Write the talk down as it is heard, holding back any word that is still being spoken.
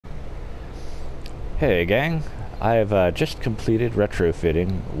Hey gang, I have just completed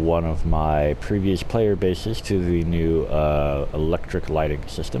retrofitting one of my previous player bases to the new electric lighting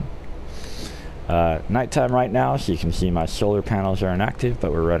system. Nighttime right now, so you can see my solar panels are inactive,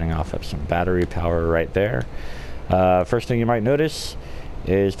 but we're running off of some battery power right there. First thing you might notice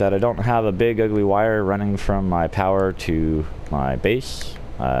is that I don't have a big ugly wire running from my power to my base.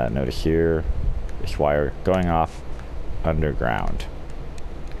 Notice here, this wire going off underground.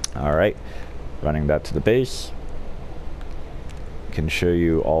 Alright. Running that to the base. Can show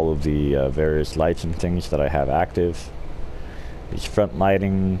you all of the various lights and things that I have active. There's front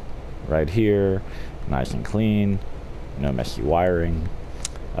lighting right here, nice and clean, no messy wiring.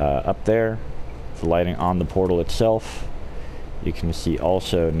 Up there, the lighting on the portal itself, you can see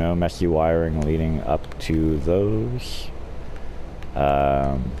also no messy wiring leading up to those.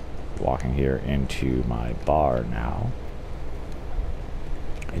 Walking here into my bar now.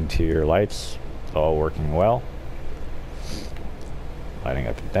 Interior lights all working well. Lighting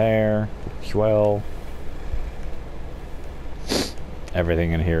up there as well.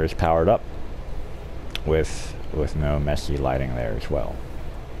 Everything in here is powered up with no messy lighting there as well.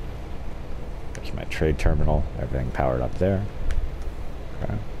 There's my trade terminal, everything powered up there.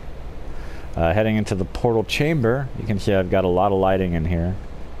 Okay. Heading into the portal chamber, you can see I've got a lot of lighting in here.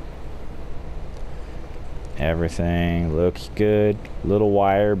 Everything looks good. Little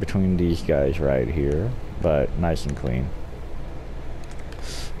wire between these guys right here, but nice and clean.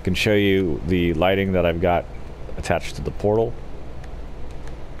 I can show you the lighting that I've got attached to the portal.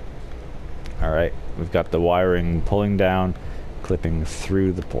 Alright, we've got the wiring pulling down, clipping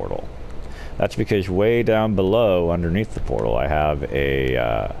through the portal. That's because way down below, underneath the portal, I have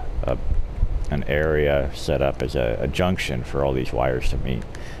an area set up as a junction for all these wires to meet.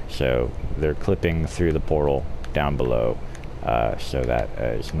 So they're clipping through the portal down below, so that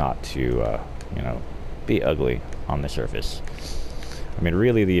as not to, be ugly on the surface. I mean,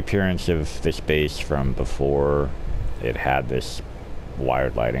 really, the appearance of this base from before it had this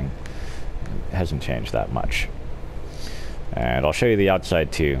wired lighting hasn't changed that much. And I'll show you the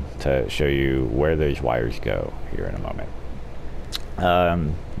outside too, to show you where those wires go here in a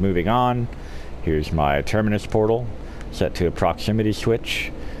moment. Moving on, here's my terminus portal set to a proximity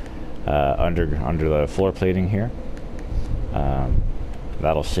switch under the floor plating here.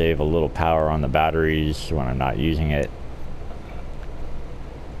 That'll save a little power on the batteries when I'm not using it.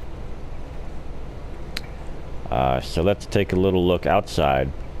 So let's take a little look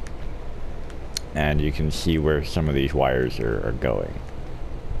outside, and you can see where some of these wires are going.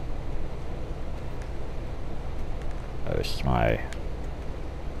 This is my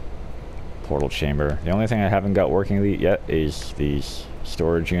portal chamber. The only thing I haven't got working yet is these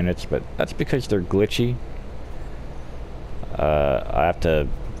storage units, but that's because they're glitchy. I have to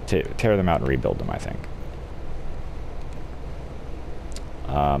tear them out and rebuild them, I think.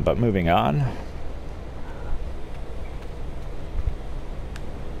 But moving on.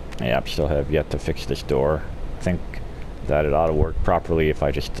 Yeah, I still have yet to fix this door. I think that it ought to work properly if I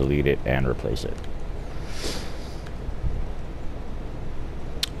just delete it and replace it.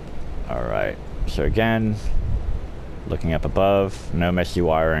 Alright, so again, looking up above, no messy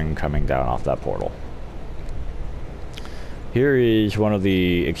wiring coming down off that portal. Here is one of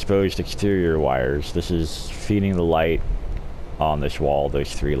the exposed exterior wires. This is feeding the light on this wall,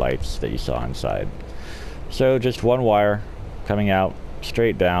 those 3 lights that you saw inside. So just one wire coming out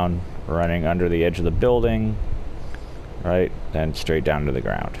straight down, running under the edge of the building, right, and straight down to the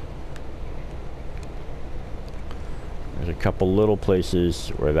ground. There's a couple little places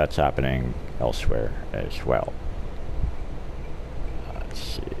where that's happening elsewhere as well. Let's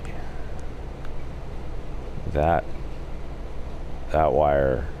see. That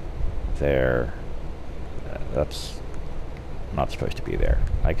wire there, that's not supposed to be there.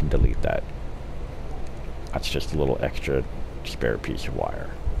 I can delete that. That's just a little extra spare piece of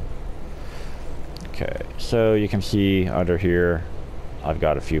wire. Okay, so you can see under here I've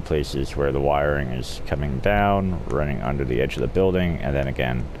got a few places where the wiring is coming down, running under the edge of the building, and then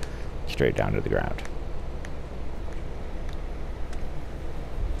again straight down to the ground.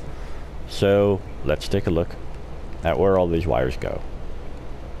 So let's take a look at where all these wires go.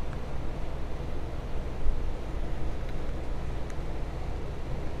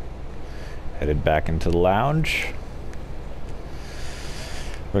 Headed back into the lounge.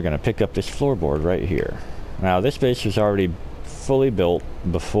 We're going to pick up this floorboard right here. Now, this base was already fully built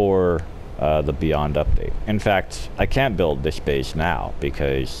before the Beyond update. In fact, I can't build this base now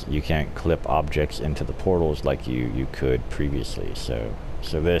because you can't clip objects into the portals like you could previously. So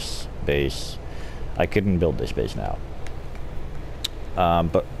this base, I couldn't build this base now.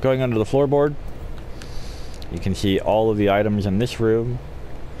 But going under the floorboard, you can see all of the items in this room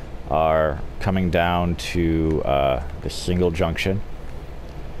are coming down to this single junction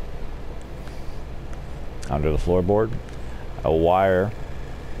under the floorboard. A wire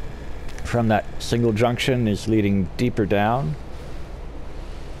from that single junction is leading deeper down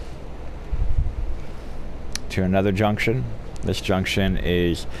to another junction. This junction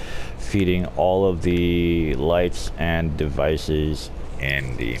is feeding all of the lights and devices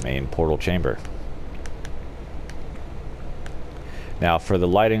in the main portal chamber. Now for the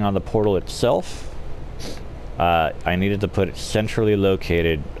lighting on the portal itself, I needed to put it centrally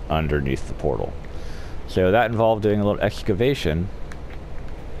located underneath the portal. So that involved doing a little excavation,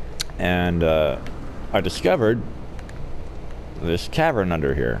 and I discovered this cavern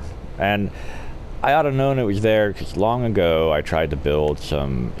under here. And I ought to have known it was there because long ago I tried to build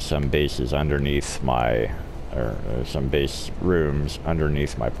some bases underneath my, or some base rooms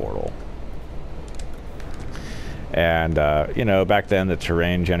underneath my portal. And, you know, back then the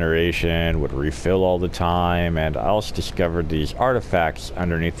terrain generation would refill all the time, and I also discovered these artifacts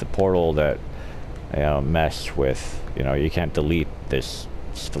underneath the portal that, you know, mess with, you know, you can't delete this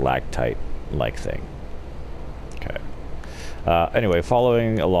stalactite-like thing. Okay. Anyway,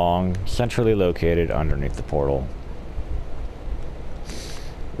 following along, centrally located underneath the portal,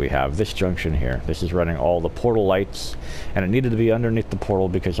 we have this junction here. This is running all the portal lights, and it needed to be underneath the portal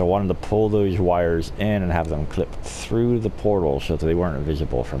because I wanted to pull those wires in and have them clip through the portal so that they weren't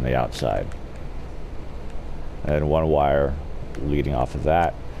visible from the outside. And one wire leading off of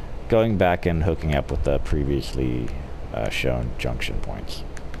that, going back and hooking up with the previously shown junction points.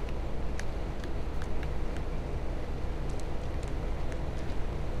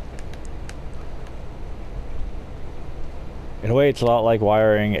 In a way, it's a lot like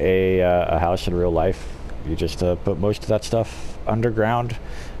wiring a house in real life. You just put most of that stuff underground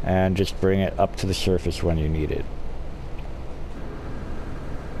and just bring it up to the surface when you need it.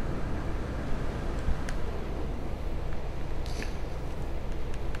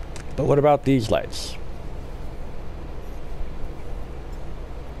 But what about these lights?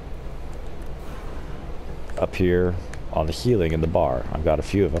 Up here on the ceiling in the bar, I've got a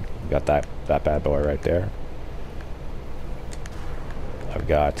few of them. I've got that bad boy right there. I've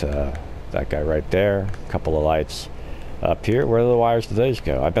got that guy right there. A couple of lights up here. Where do the wires do those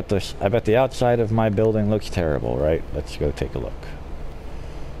go? I bet the outside of my building looks terrible, right? Let's go take a look.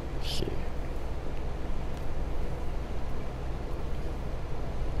 Let's see.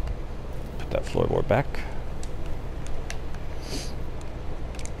 Put that floorboard back.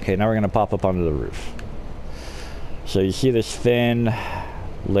 Okay, now we're going to pop up onto the roof. So you see this thin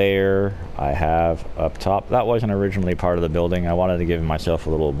layer I have up top. That wasn't originally part of the building. I wanted to give myself a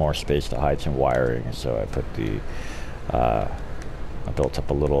little more space to hide some wiring, so I put the I built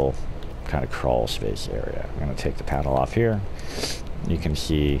up a little kind of crawl space area. I'm going to take the panel off here. You can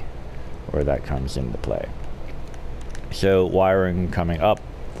see where that comes into play. So wiring coming up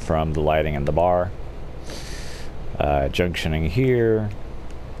from the lighting in the bar, junctioning here,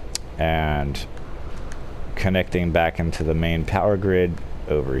 and connecting back into the main power grid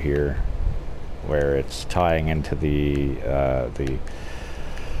over here, where it's tying into the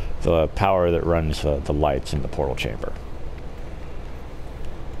power that runs the lights in the portal chamber.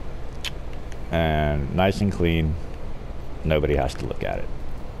 And nice and clean, nobody has to look at it.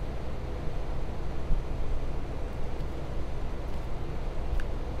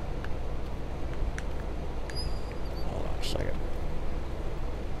 Hold on a second.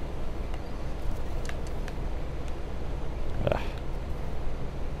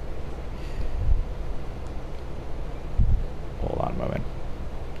 Hold on a moment.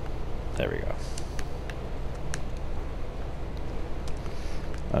 There we go.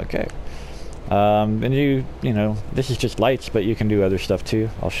 Okay. And you know, this is just lights, but you can do other stuff too.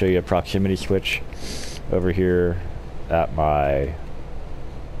 I'll show you a proximity switch over here at my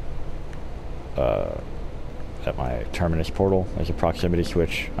terminus portal. There's a proximity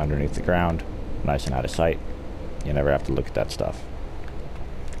switch underneath the ground, nice and out of sight. You never have to look at that stuff.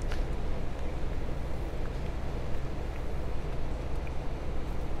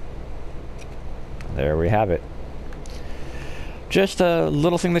 There we have it. Just a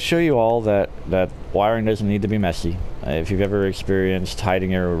little thing to show you all that wiring doesn't need to be messy. If you've ever experienced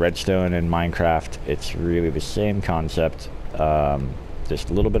hiding your redstone in Minecraft, it's really the same concept. Just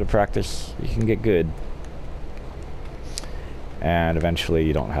a little bit of practice, you can get good. And eventually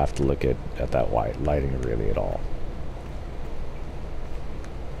you don't have to look at that white lighting really at all.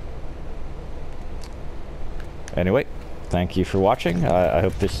 Anyway, thank you for watching. I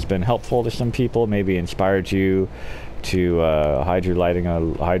hope this has been helpful to some people, maybe inspired you to hide your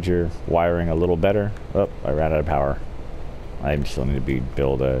wiring a little better. Oh, I ran out of power. I still need to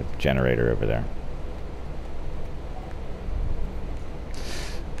build a generator over there.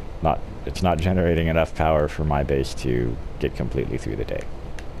 It's not generating enough power for my base to get completely through the day.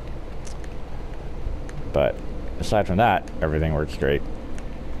 But aside from that, everything works great.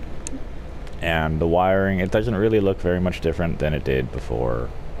 And the wiring, it doesn't really look very much different than it did before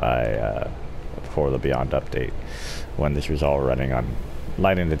before the Beyond update, when this was all running on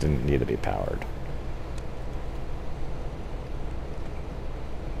lighting that didn't need to be powered.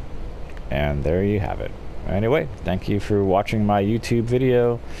 And there you have it. Anyway, thank you for watching my YouTube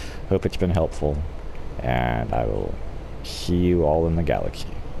video. Hope it's been helpful, and I will see you all in the galaxy.